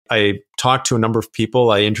I talked to a number of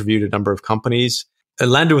people. I interviewed a number of companies. I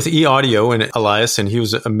landed with eAudio and Elias, and he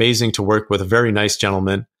was amazing to work with, a very nice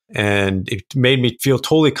gentleman. And it made me feel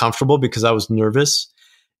totally comfortable because I was nervous.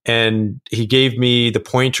 And he gave me the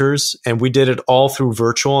pointers, and we did it all through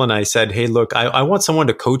virtual. And I said, hey, look, I want someone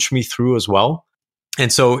to coach me through as well.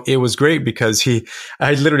 And so it was great because it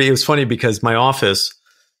was funny because my office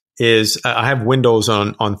I have windows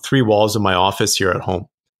on 3 walls of my office here at home.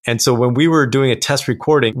 And so when we were doing a test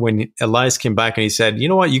recording, when Elias came back and he said, you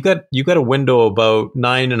know what, you got a window about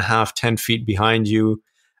 9.5, 10 feet behind you.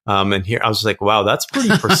 And here I was like, wow, that's pretty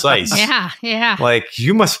precise. Yeah. Like,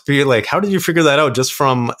 you must be like, how did you figure that out just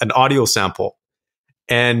from an audio sample?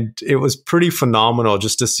 And it was pretty phenomenal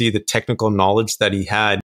just to see the technical knowledge that he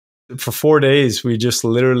had. For 4 days, we just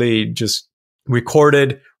literally just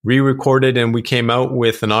recorded, re-recorded, and we came out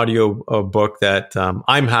with an audio book that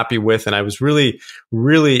I'm happy with. And I was really,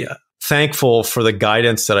 really thankful for the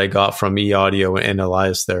guidance that I got from eAudio and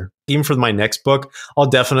Elias there. Even for my next book, I'll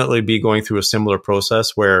definitely be going through a similar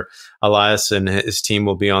process where Elias and his team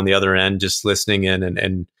will be on the other end, just listening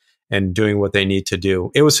in and doing what they need to do.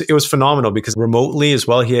 It was phenomenal because remotely as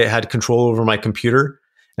well, he had control over my computer.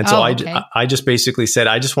 And so I just basically said,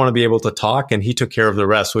 I just want to be able to talk, and he took care of the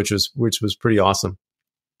rest, which was pretty awesome.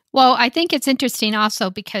 Well, I think it's interesting also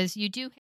because you do